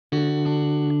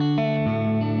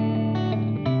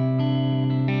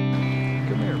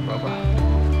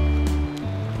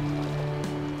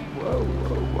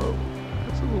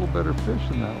better fish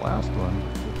than that last one.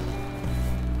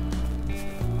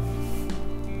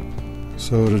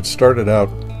 So it had started out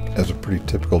as a pretty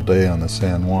typical day on the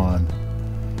San Juan,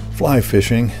 fly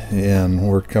fishing, and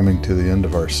we're coming to the end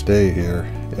of our stay here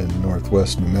in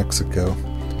northwest New Mexico.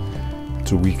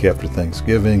 It's a week after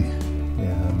Thanksgiving,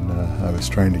 and I was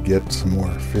trying to get some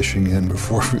more fishing in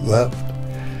before we left.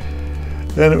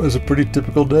 And it was a pretty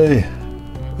typical day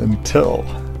until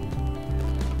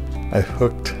I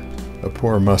hooked a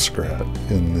poor muskrat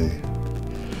in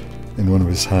one of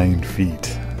his hind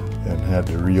feet and had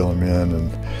to reel him in,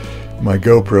 and my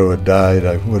GoPro had died.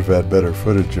 I would have had better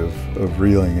footage of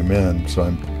reeling him in, so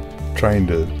I'm trying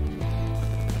to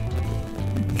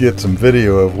get some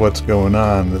video of what's going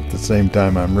on at the same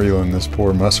time I'm reeling this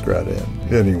poor muskrat in.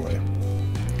 Anyway,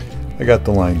 I got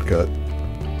the line cut.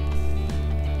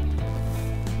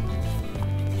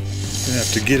 I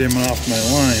have to get him off my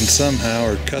line somehow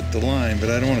or cut the line, but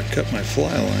I don't want to cut my fly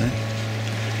line.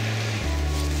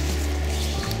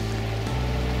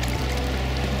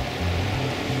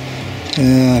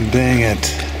 Yeah, dang it.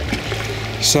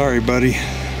 Sorry, buddy.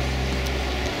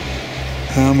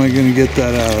 How am I going to get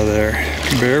that out of there?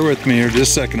 Bear with me here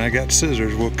just a second. I got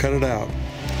scissors. We'll cut it out.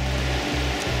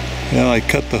 Yeah, I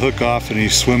cut the hook off and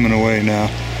he's swimming away now.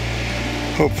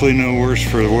 Hopefully no worse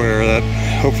for the wear.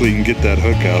 Hopefully you can get that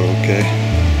hook out okay.